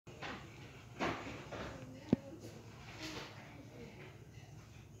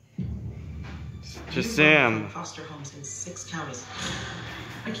Shazam. Foster homes in 6 counties.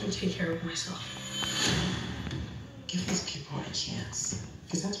 I can take care of myself. Give these people a chance,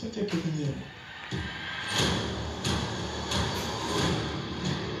 because that's what they're giving you.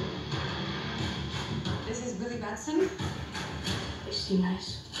 This is Billy Batson. They seem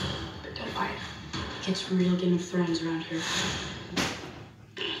nice, but don't buy it. It gets real Game of Thrones around here.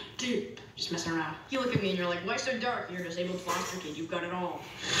 Dude, just messing around. You look at me and you're like, why so dark? You're a disabled foster kid. You've got it all.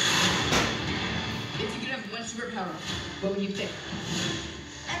 If you could have one superpower, what would you pick?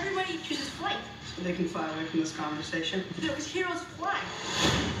 Everybody chooses flight. So they can fly away from this conversation. No, because heroes fly.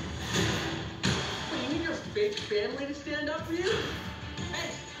 What, you need your fake family to stand up for you?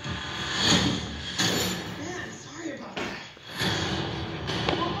 Hey. Man, sorry about that.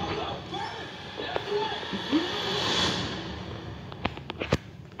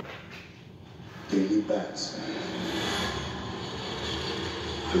 Billy Batson.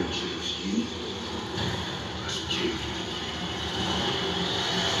 I choose you as king.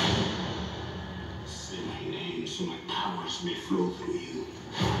 Say my name so my powers may flow through you.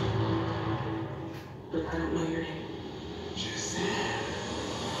 But I don't know your name. Shazam.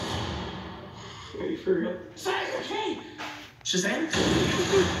 Are you for real? Say it, hey! Shazam?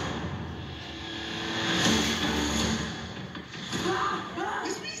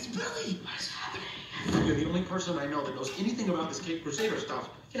 This means Billy! What is happening? You're the only person I know that knows anything about this Cape Crusader stuff.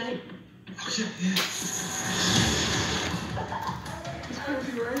 Can I? Oh, yeah. It's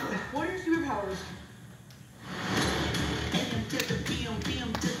crazy, right? What are your superpowers? You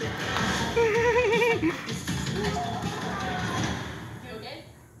okay?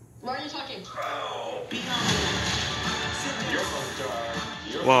 Why are you talking?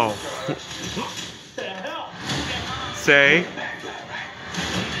 Whoa. Say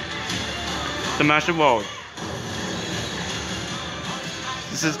the Master World.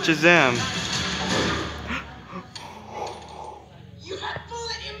 This is Shazam. You got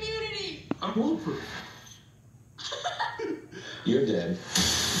bullet immunity! I'm bulletproof. You're dead. Sorry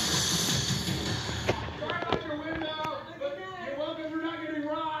about your window, but you're welcome for not getting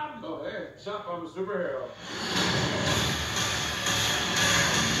robbed. Oh, hey, what's up? I'm a superhero.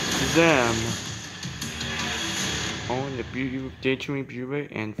 Shazam. On the Daydreaming Blu-ray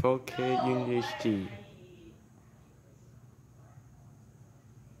and 4K in HD.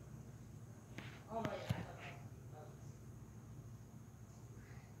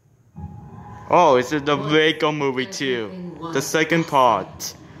 Oh, it's the Lego movie too. The second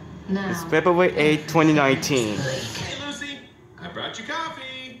part. It's February 8, 2019. Hey, Lucy, I brought you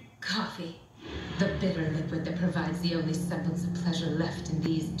coffee. Coffee. The bitter liquid that provides the only semblance of pleasure left in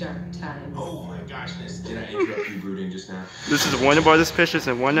these dark times. Oh my gosh, this. Did I interrupt you brooding just now? This is Warner Brothers Pictures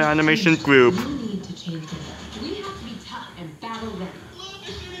and Warner Animation Group. We need to change the world. We have to be tough and battle ready. Look,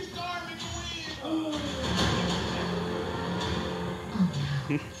 the shooting star, make a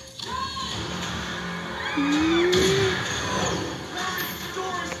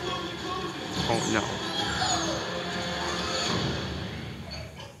Oh no. Oh no.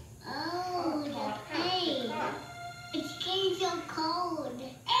 Oh, the pain. It's getting so cold.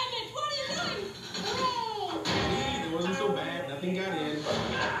 Emmett, what are you doing? Hooray! Hey, it wasn't so bad. Nothing got in.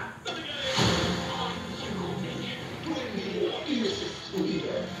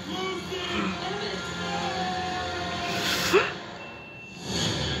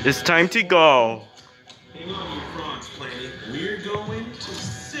 It's time to go. Hang on, you frogs, Planet. We're going to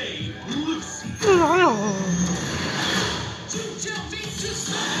save Lucy.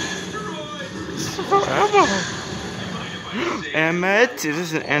 Forever. Emmett, this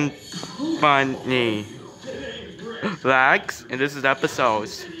is an end funny. Lags, and this is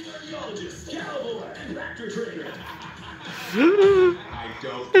episodes.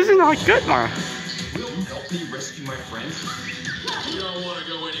 This is not good, man. Will you help me rescue my friend? You don't want to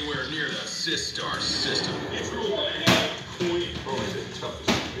go anywhere near the Sistar system. It's rule. Only the toughest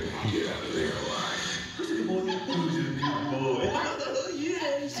can get out of there alive.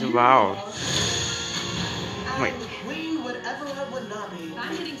 Wow. Wait. Queen, whatever I would not be.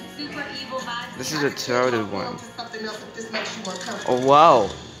 I'm getting super evil vibes. This is a total one. Something else if this makes you more comfortable. Oh wow.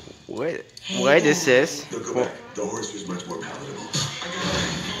 What is this? No, go back. The horse was much more palatable.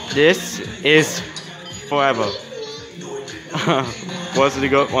 This is forever. What's the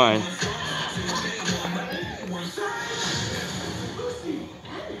good one?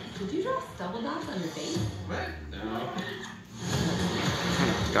 Did you draw stubble dots on your face? What? No.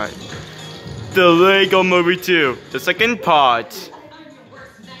 Got it. The Lego Movie 2, the second part.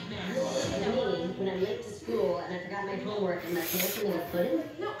 When I'm late to school and I forgot my homework and my pants are in a pudding?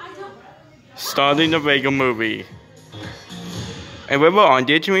 No, I don't. Starting the Lego Movie. Available on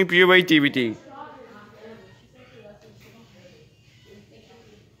Daydreaming Blu-ray DVD.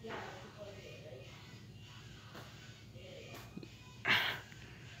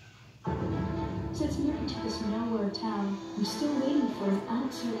 Since moving to this nowhere town, I'm still waiting for an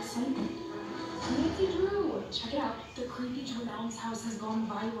ounce of excitement. Nancy Drew! Check it out. The creepy Drew Elm's house has gone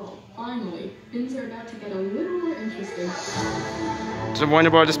viral. Finally, things are about to get a little more interesting. The Warner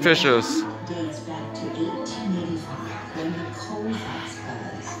Brothers Pictures. Dates back to 1885 when the coal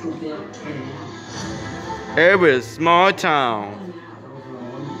house were built in town. Every small town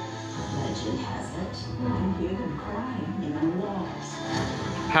Legend has it, you can hear them crying in the walls.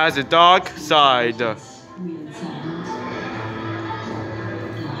 has a dark side. Weird sounds.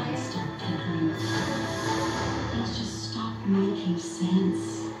 Lies don't think. Things just stop making sense.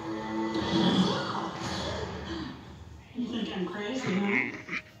 You think I'm crazy, huh?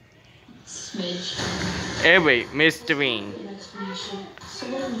 Smidge. Every mystery An explanation. So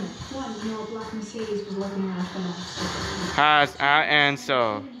what do you know? One, you know a black Mercedes was looking around for us. has an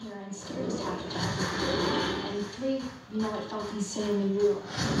answer. Here and stared as half attack. And three, you know it felt insanely real.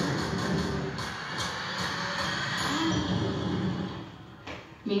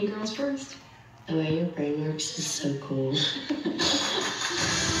 Mean girls first. The way your brain works is so cool.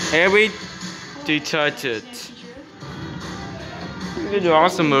 Every detected. It's an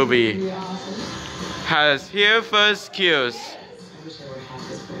awesome movie. Has here first kiss. I wish I were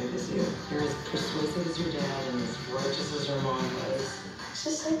half as brave as you. You're as persuasive as your dad and as righteous as your mom was. Is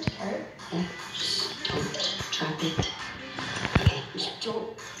this like to hurt? Yeah, just don't drop it. Okay, just don't.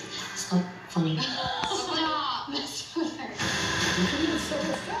 It's not funny. Stop! Mess with her. You can even say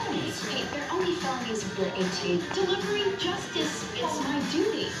the felonies. Wait, they're only felonies if you're 18. Delivering justice is my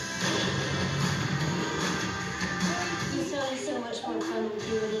duty. This one is so much more fun with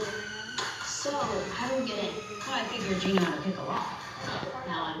you in it. So, how do we get in? Well, I figured you know how to pick a lock.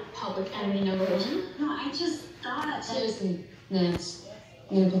 Now I'm public enemy number one. No, I just thought. Seriously, Nance,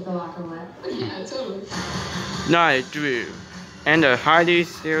 you gonna pick the lock or what? Yeah, totally. Night Drew and the highly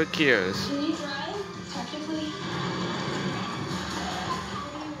serial killers. Can you drive? Technically.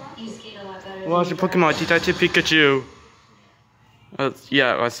 You skate a lot better. Watch the Pokemon Detective Pikachu.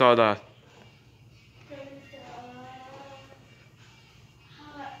 Yeah, I saw that.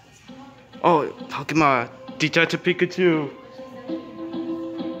 Oh, Pokemon Detective Pikachu.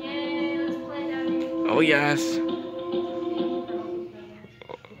 Oh yes.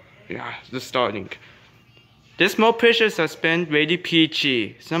 Yeah, the starting. These small pictures have been rated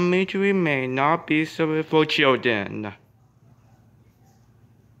PG. Some material may not be suitable for children.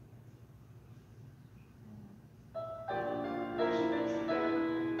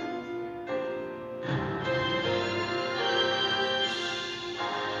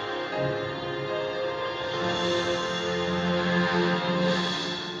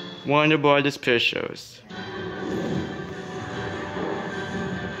 Warner Brothers Pictures.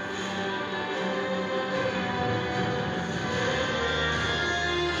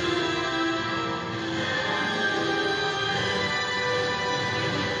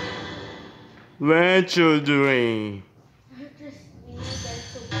 Grandchildren.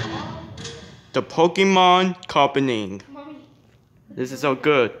 The Pokemon Company. This is so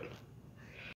good.